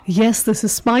Yes, this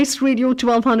is Spice Radio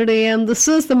 1200 AM. This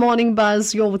is the Morning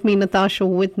Buzz. You're with me, Natasha.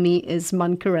 With me is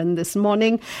Mankaran this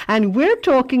morning. And we're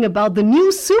talking about the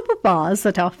new superpowers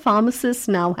that our pharmacists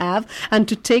now have. And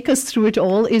to take us through it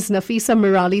all is Nafisa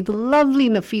Merali, the lovely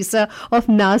Nafisa of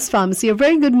Naz Pharmacy. A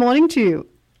very good morning to you.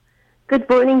 Good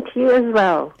morning to you as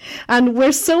well. And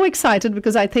we're so excited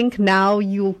because I think now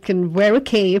you can wear a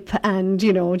cape and,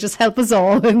 just help us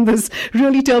all in this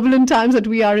really turbulent times that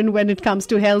we are in when it comes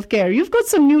to healthcare. You've got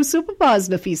some new superpowers,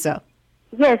 Nafisa.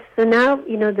 Yes, so now,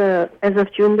 as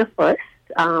of June the 1st,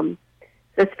 so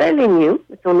it's fairly new.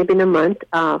 It's only been a month.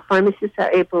 Pharmacists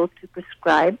are able to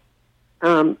prescribe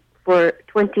for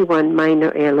 21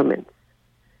 minor ailments.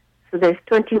 So there's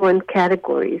 21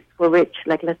 categories for which,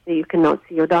 like let's say you cannot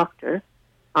see your doctor,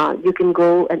 you can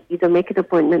go and either make an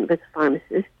appointment with a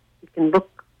pharmacist, you can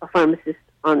book a pharmacist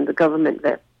on the government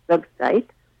website,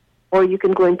 or you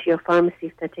can go into your pharmacy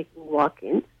if they're taking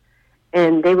walk-ins,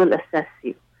 and they will assess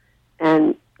you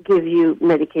and give you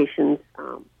medications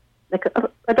like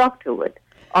a doctor would.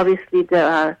 Obviously, there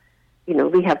are,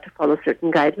 we have to follow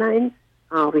certain guidelines.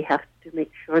 We have to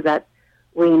make sure that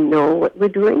we know what we're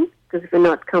doing. Because if we're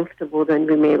not comfortable, then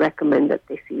we may recommend that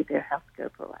they see their healthcare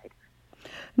provider.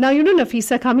 Now,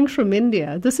 Nafisa, coming from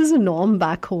India, this is a norm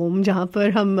back home, जहाँ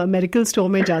पर हम medical store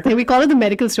में जाते हैं. We call it the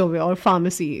medical store or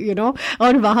pharmacy,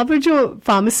 और वहाँ पर जो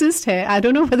pharmacist है, I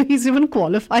don't know whether he's even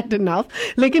qualified enough.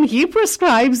 Lekin he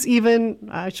prescribes even,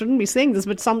 I shouldn't be saying this,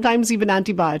 but sometimes even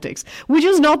antibiotics, which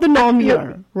is not the norm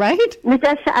here, right?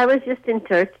 Natasha, I was just in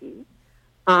Turkey.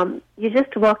 You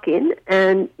just walk in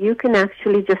and you can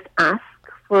actually just ask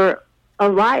for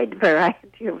a wide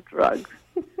variety of drugs.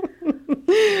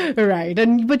 Right.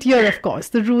 But here, of course,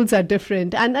 the rules are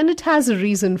different and it has a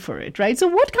reason for it, right? So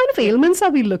what kind of ailments are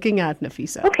we looking at,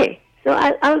 Nafisa? Okay. So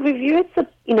I'll review it so,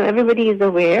 everybody is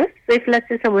aware. So if, let's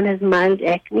say, someone has mild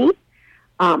acne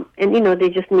and, they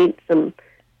just need some,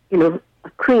 a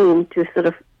cream to sort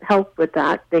of help with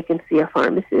that, they can see a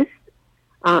pharmacist.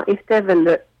 If they have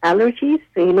allergies,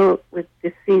 so, with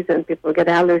this season, people get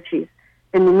allergies,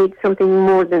 and you need something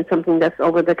more than something that's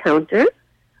over the counter,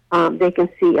 they can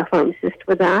see a pharmacist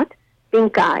for that.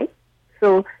 Pink eye.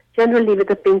 So generally with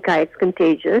a pink eye, it's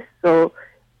contagious. So,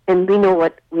 and we know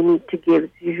what we need to give.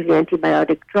 It's usually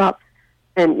antibiotic drops,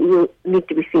 and you need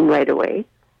to be seen right away.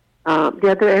 The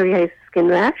other area is skin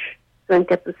rash. So any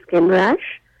type of skin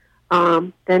rash.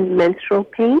 Then menstrual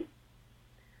pain.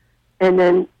 And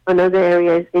then another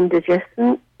area is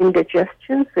indigestion.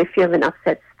 So if you have an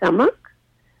upset stomach.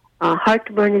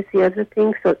 Heartburn is the other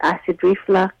thing, so acid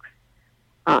reflux,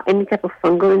 any type of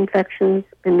fungal infections,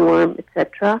 pinworm,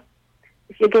 etc.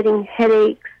 If you're getting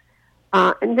headaches,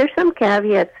 and there's some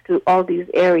caveats to all these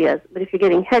areas, but if you're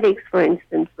getting headaches, for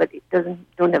instance, but it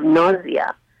don't have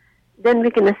nausea, then we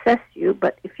can assess you.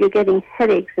 But if you're getting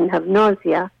headaches and have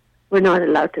nausea, we're not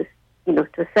allowed to,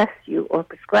 to assess you or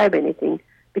prescribe anything,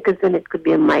 because then it could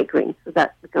be a migraine, so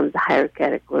that becomes a higher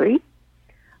category.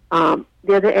 The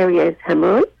other area is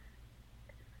hemorrhoids.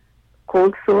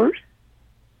 Cold sores,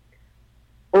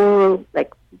 oral,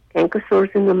 like canker sores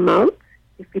in the mouth,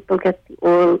 if people get the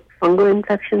oral fungal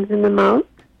infections in the mouth,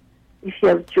 if you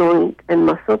have joint and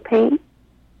muscle pain,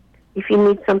 if you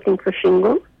need something for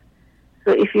shingles.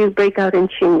 So if you break out in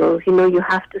shingles, you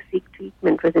have to seek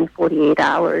treatment within 48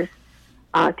 hours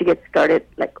to get started,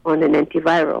 like on an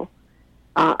antiviral.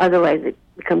 Otherwise, it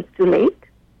becomes too late.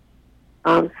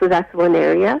 So that's one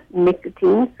area.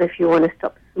 Nicotine, so if you want to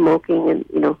stop smoking and,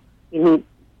 you need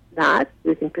that,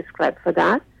 you can prescribe for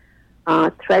that.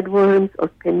 Threadworms or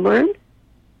pinworms.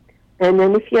 And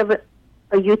then if you have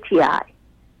a UTI,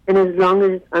 and as long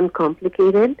as it's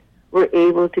uncomplicated, we're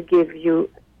able to give you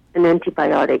an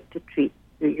antibiotic to treat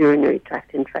your urinary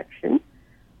tract infection.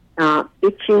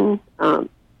 Itching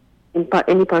in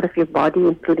any part of your body,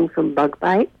 including from bug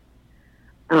bites.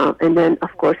 And then,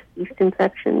 of course, yeast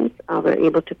infections, we're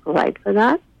able to provide for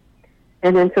that.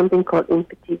 And then something called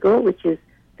impetigo, which is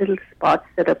little spots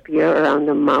that appear around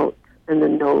the mouth and the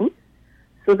nose.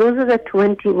 So those are the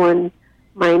 21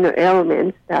 minor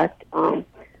ailments that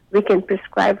we can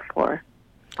prescribe for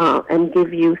and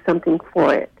give you something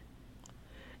for it.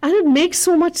 And it makes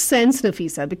so much sense,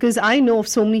 Nafisa, because I know of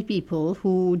so many people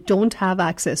who don't have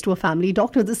access to a family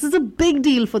doctor. This is a big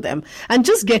deal for them. And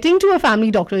just getting to a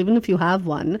family doctor, even if you have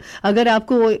one, agar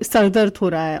aapko sar dard ho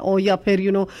raha hai, or ya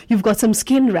phir, you've got some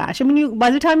skin rash. I mean,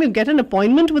 by the time you get an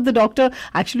appointment with the doctor,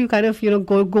 actually you kind of,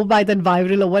 go by that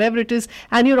viral or whatever it is,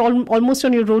 and you're almost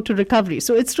on your road to recovery.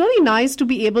 So it's really nice to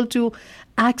be able to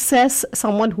access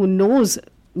someone who knows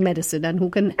medicine and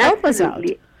who can help us out.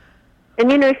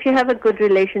 And, if you have a good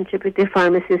relationship with your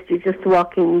pharmacist, you just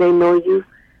walk in, they know you,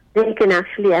 They can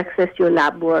actually access your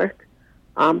lab work.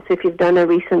 So if you've done a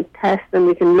recent test, then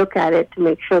we can look at it to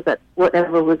make sure that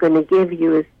whatever we're going to give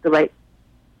you is the right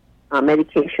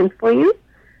medication for you.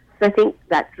 So I think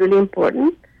that's really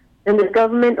important. And the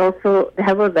government also, they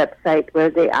have a website where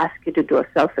they ask you to do a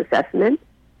self-assessment.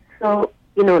 So,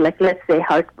 like let's say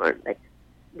heartburn, like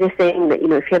they're saying that, if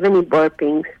you have any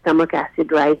burping, stomach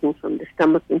acid rising from the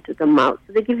stomach into the mouth.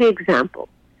 So they give you example.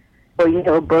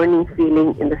 Or, burning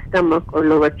feeling in the stomach or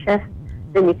lower chest,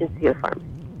 then you can see your pharmacist.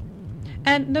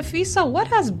 And Nafisa, what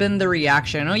has been the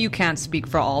reaction? I know you can't speak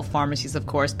for all pharmacies, of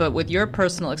course, but with your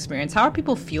personal experience, how are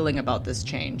people feeling about this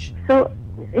change? So,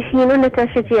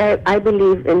 Natasha ji, I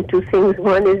believe in two things.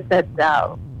 One is that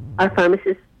our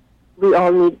pharmacists, we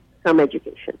all need some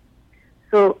education.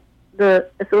 So our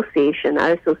association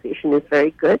is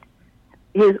very good.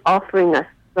 He's offering us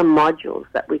some modules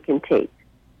that we can take.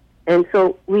 And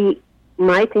so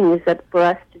my thing is that for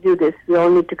us to do this, we all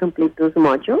need to complete those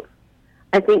modules.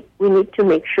 I think we need to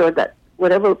make sure that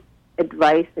whatever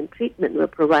advice and treatment we're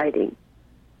providing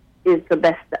is the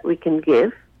best that we can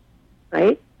give,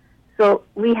 right? So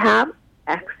we have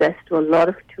access to a lot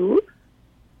of tools,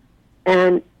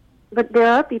 but there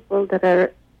are people that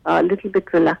are a little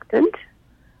bit reluctant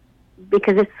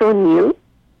because it's so new,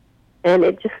 and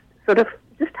it just sort of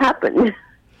happened.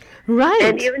 Right.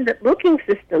 And even the booking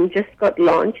system just got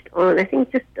launched on, I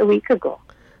think, just a week ago.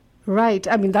 Right.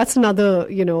 I mean, that's another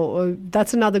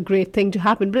great thing to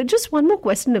happen. But just one more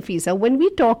question, Nafisa. When we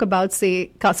talk about,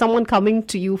 say, someone coming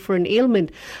to you for an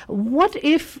ailment, what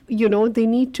if, they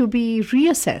need to be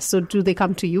reassessed? So do they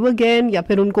come to you again? Ya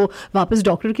phir unko wapas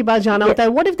doctor ke paas jana hota hai?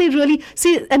 What if they really,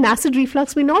 see, an acid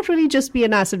reflux may not really just be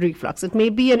an acid reflux. It may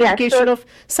be an indication of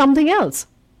something else.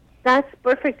 That's a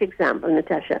perfect example,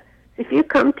 Natasha. If you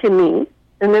come to me,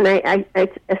 and then I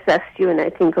assess you, and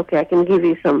I think, okay, I can give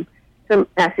you some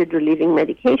acid-relieving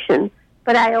medication,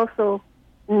 but I also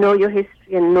know your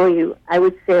history and know you, I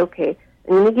would say, okay,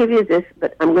 I'm going to give you this,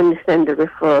 but I'm going to send a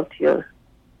referral to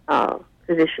your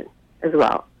physician as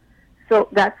well. So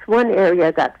that's one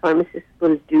area that pharmacists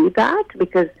will do that,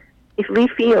 because if we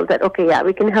feel that, okay, yeah,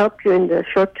 we can help you in the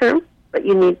short term, but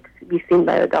you need to be seen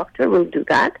by a doctor, we'll do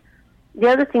that. The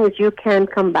other thing is you can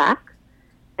come back,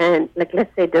 and let's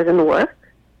say it doesn't work,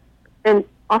 and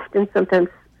sometimes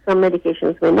some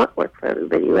medications may not work for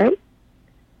everybody, right?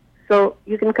 So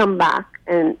you can come back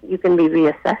and you can be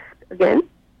reassessed again.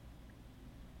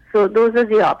 So those are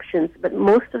the options. But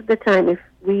most of the time, if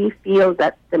we feel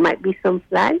that there might be some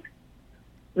flags,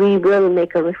 we will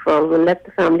make a referral. We'll let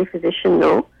the family physician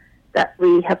know that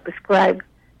we have prescribed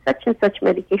such and such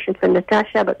medication for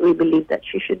Natasha, but we believe that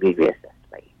she should be reassessed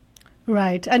by you.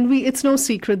 Right. And it's no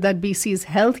secret that BC's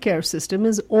healthcare system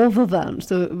is overwhelmed.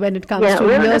 So when it comes to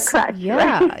nurses,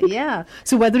 right?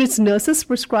 So whether it's nurses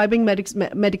prescribing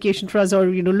medication for us, or,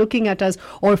 looking at us,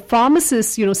 or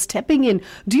pharmacists, stepping in,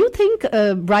 do you think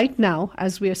right now,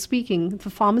 as we are speaking,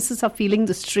 the pharmacists are feeling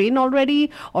the strain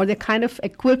already, or they're kind of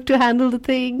equipped to handle the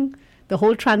thing, the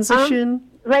whole transition?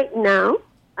 Right now,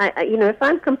 if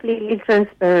I'm completely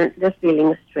transparent, they're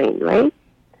feeling a strain, right?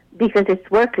 Because it's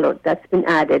workload that's been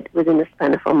added within the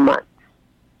span of a month.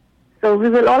 So we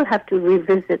will all have to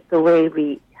revisit the way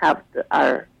we have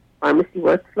our pharmacy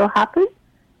workflow happen,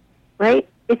 right?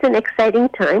 It's an exciting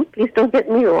time. Please don't get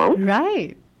me wrong.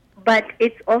 Right. But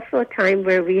it's also a time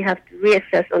where we have to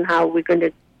reassess on how we're going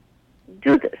to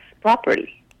do this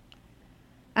properly.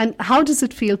 And how does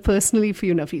it feel personally for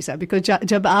you, Nafisa? Because jab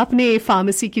aapne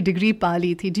pharmacy ki degree pa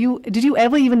li thi, did you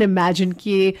ever even imagine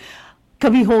ki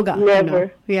kabhi hoga?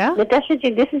 Never. Yeah? Natasha ji,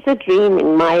 this is a dream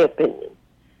in my opinion.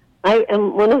 I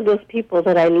am one of those people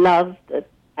that I love that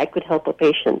I could help a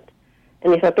patient.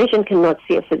 And if a patient cannot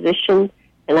see a physician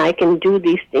and I can do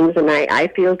these things, and I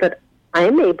feel that I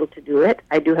am able to do it,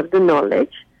 I do have the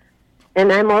knowledge,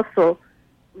 and I'm also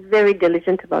very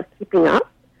diligent about keeping up.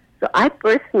 So I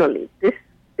personally, this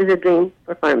is a dream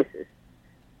for pharmacists.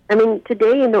 I mean,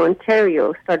 today,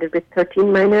 Ontario started with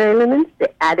 13 minor ailments. They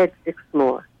added 6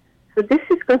 more. So this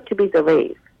is going to be the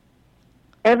wave.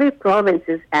 Every province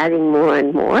is adding more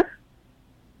and more.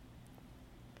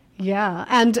 Yeah,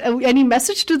 and any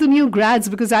message to the new grads?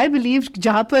 Because I believe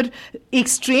jahan par ek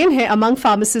strain hai among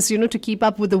pharmacists, to keep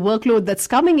up with the workload that's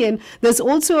coming in. There's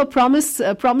also a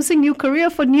promising new career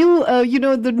for new,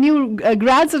 the new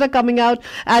grads that are coming out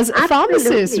as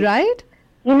pharmacists, right?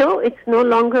 It's no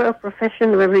longer a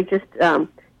profession where we just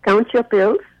count your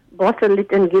pills, bottle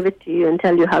it and give it to you and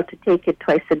tell you how to take it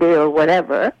twice a day or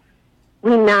whatever.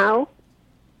 We now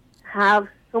have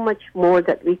so much more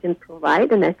that we can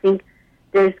provide, and I think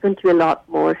there's going to be a lot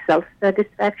more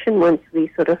self-satisfaction once we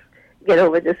sort of get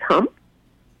over this hump.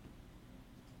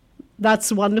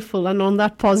 That's wonderful. And on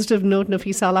that positive note,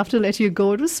 Nafisa, I'll have to let you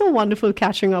go. It was so wonderful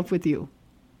catching up with you.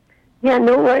 Yeah,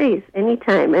 no worries.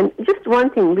 Anytime. And just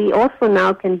one thing, we also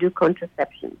now can do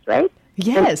contraceptions, right?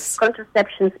 Yes. And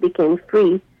contraceptions became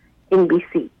free in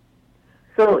BC.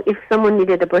 So if someone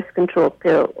needed a birth control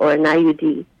pill or an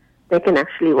IUD, they can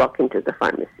actually walk into the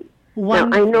pharmacy. Wonderful.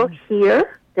 Now, I know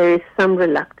here there is some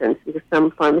reluctance because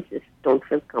some pharmacists don't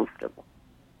feel comfortable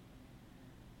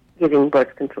giving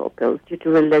birth control pills due to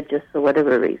religious or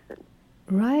whatever reason.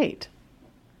 Right.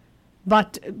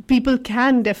 But people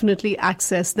can definitely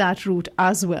access that route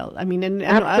as well. I mean, and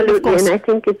absolutely, of course, and I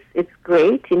think it's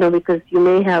great, because you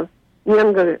may have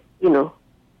younger, we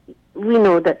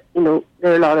know that,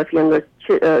 there are a lot of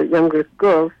younger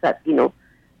girls that,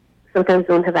 sometimes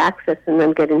don't have access and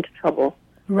then get into trouble.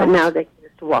 Right. But now they can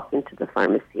just walk into the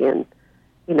pharmacy and,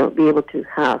 be able to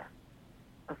have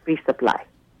a free supply.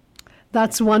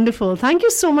 That's wonderful. Thank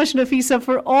you so much, Nafisa,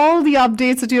 for all the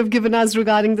updates that you have given us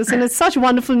regarding this. And it's such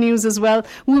wonderful news as well.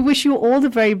 We wish you all the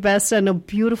very best and a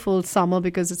beautiful summer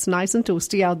because it's nice and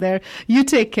toasty out there. You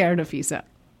take care, Nafisa.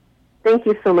 Thank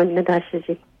you so much, Natasha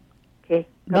ji. Okay.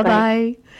 Bye-bye.